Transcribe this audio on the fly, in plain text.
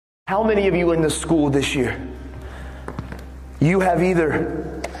How many of you in this school this year, you've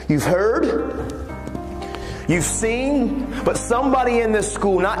heard, you've seen, but somebody in this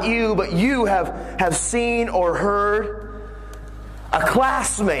school, not you, but you have seen or heard a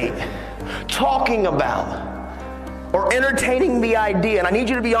classmate talking about or entertaining the idea, and I need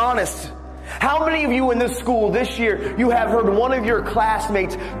you to be honest. How many of you in this school this year, you have heard one of your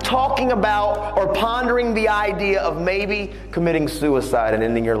classmates talking about or pondering the idea of maybe committing suicide and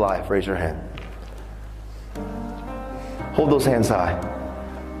ending your life? Raise your hand. Hold those hands high.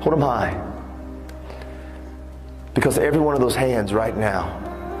 Hold them high. Because every one of those hands right now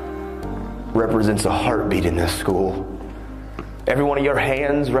represents a heartbeat in this school. Every one of your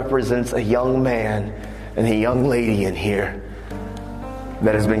hands represents a young man and a young lady in here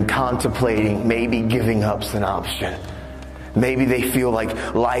that has been contemplating maybe giving up's an option. Maybe they feel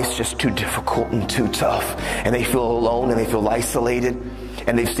like life's just too difficult and too tough, and they feel alone and they feel isolated,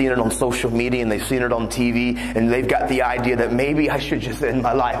 and they've seen it on social media and they've seen it on TV, and they've got the idea that maybe I should just end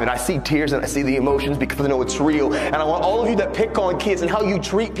my life. And I see tears and I see the emotions because I know it's real. And I want all of you that pick on kids and how you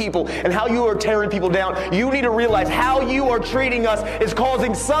treat people and how you are tearing people down, you need to realize how you are treating us is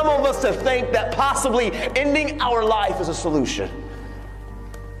causing some of us to think that possibly ending our life is a solution.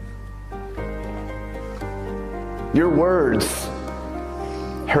 Your words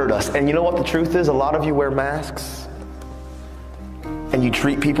hurt us. And you know what the truth is? A lot of you wear masks and you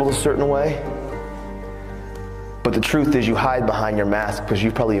treat people a certain way. But the truth is you hide behind your mask because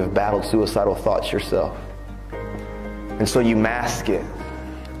you probably have battled suicidal thoughts yourself. And so you mask it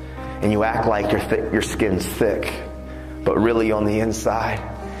and you act like your skin's thick. But really on the inside,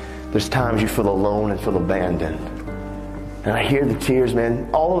 there's times you feel alone and feel abandoned. And I hear the tears,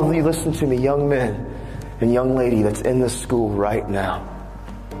 man. All of you listen to me, young men and young lady that's in this school right now.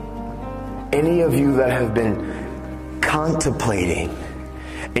 Any of you that have been contemplating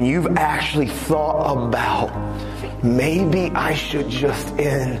and you've actually thought about, maybe I should just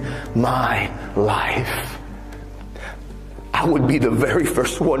end my life, I would be the very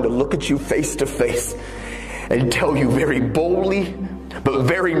first one to look at you face to face and tell you very boldly, but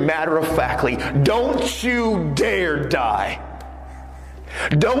very matter-of-factly, don't you dare die.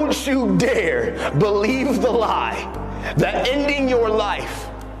 Don't you dare believe the lie that ending your life,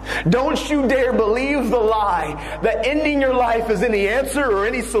 don't you dare believe the lie that ending your life is any answer or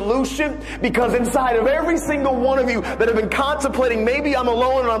any solution, because inside of every single one of you that have been contemplating, maybe I'm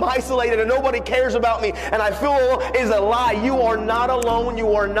alone and I'm isolated and nobody cares about me and I feel alone, is a lie. You are not alone.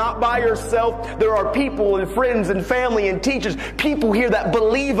 You are not by yourself. There are people and friends and family and teachers, people here that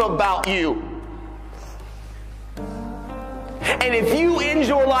believe about you. And if you end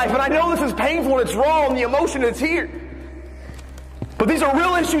your life, and I know this is painful and it's wrong, the emotion is here, but these are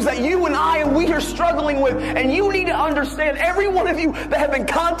real issues that you and I and we are struggling with, and you need to understand, every one of you that have been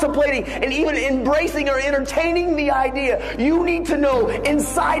contemplating and even embracing or entertaining the idea, you need to know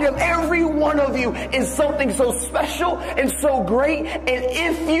inside of every one of you is something so special and so great. And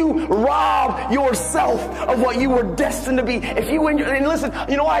if you rob yourself of what you were destined to be, and listen,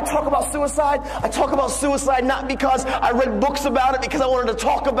 you know why I talk about suicide? I talk about suicide not because I read books about it, because I wanted to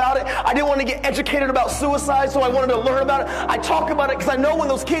talk about it. I didn't want to get educated about suicide, so I wanted to learn about it. I talk about it because I know when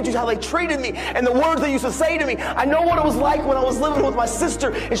those kids, how they treated me and the words they used to say to me. I know what it was like when I was living with my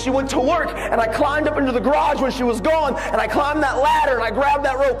sister and she went to work and I climbed up into the garage when she was gone and I climbed that ladder and I grabbed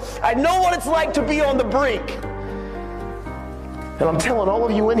that rope. I know what it's like to be on the brink. And I'm telling all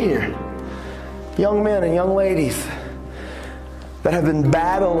of you in here, young men and young ladies that have been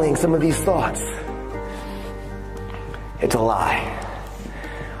battling some of these thoughts, it's a lie.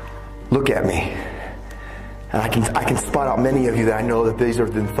 Look at me. And I can spot out many of you that I know that these are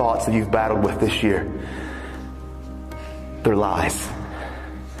the thoughts that you've battled with this year. They're lies.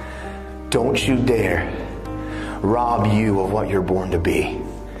 Don't you dare rob you of what you're born to be.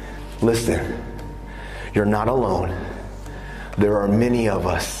 Listen, you're not alone. There are many of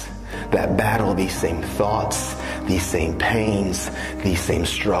us that battle these same thoughts, these same pains, these same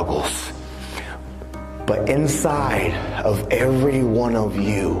struggles. But inside of every one of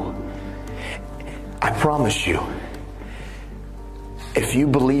you, I promise you, if you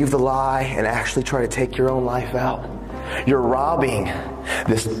believe the lie and actually try to take your own life out, you're robbing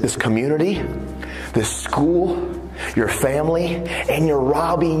this community, this school, your family, and you're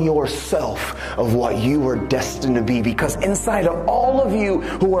robbing yourself of what you are destined to be. Because inside of all of you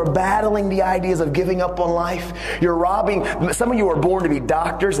who are battling the ideas of giving up on life, you're robbing. Some of you are born to be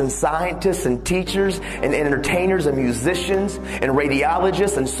doctors and scientists and teachers and entertainers and musicians and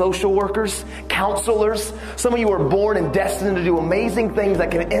radiologists and social workers, counselors. Some of you are born and destined to do amazing things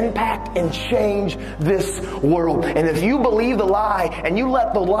that can impact and change this world. And if you believe the lie and you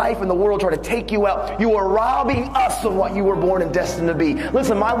let the life and the world try to take you out, you are robbing us of what you were born and destined to be.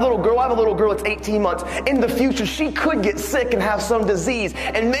 Listen, my little girl, I have a little girl that's 18 months. In the future, she could get sick and have some disease.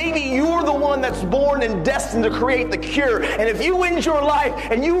 And maybe you're the one that's born and destined to create the cure. And if you end your life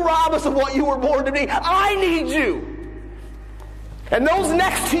and you rob us of what you were born to be, I need you. And those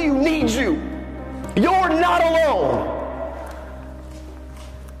next to you need you. You're not alone.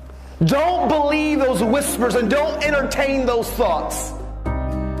 Don't believe those whispers and don't entertain those thoughts.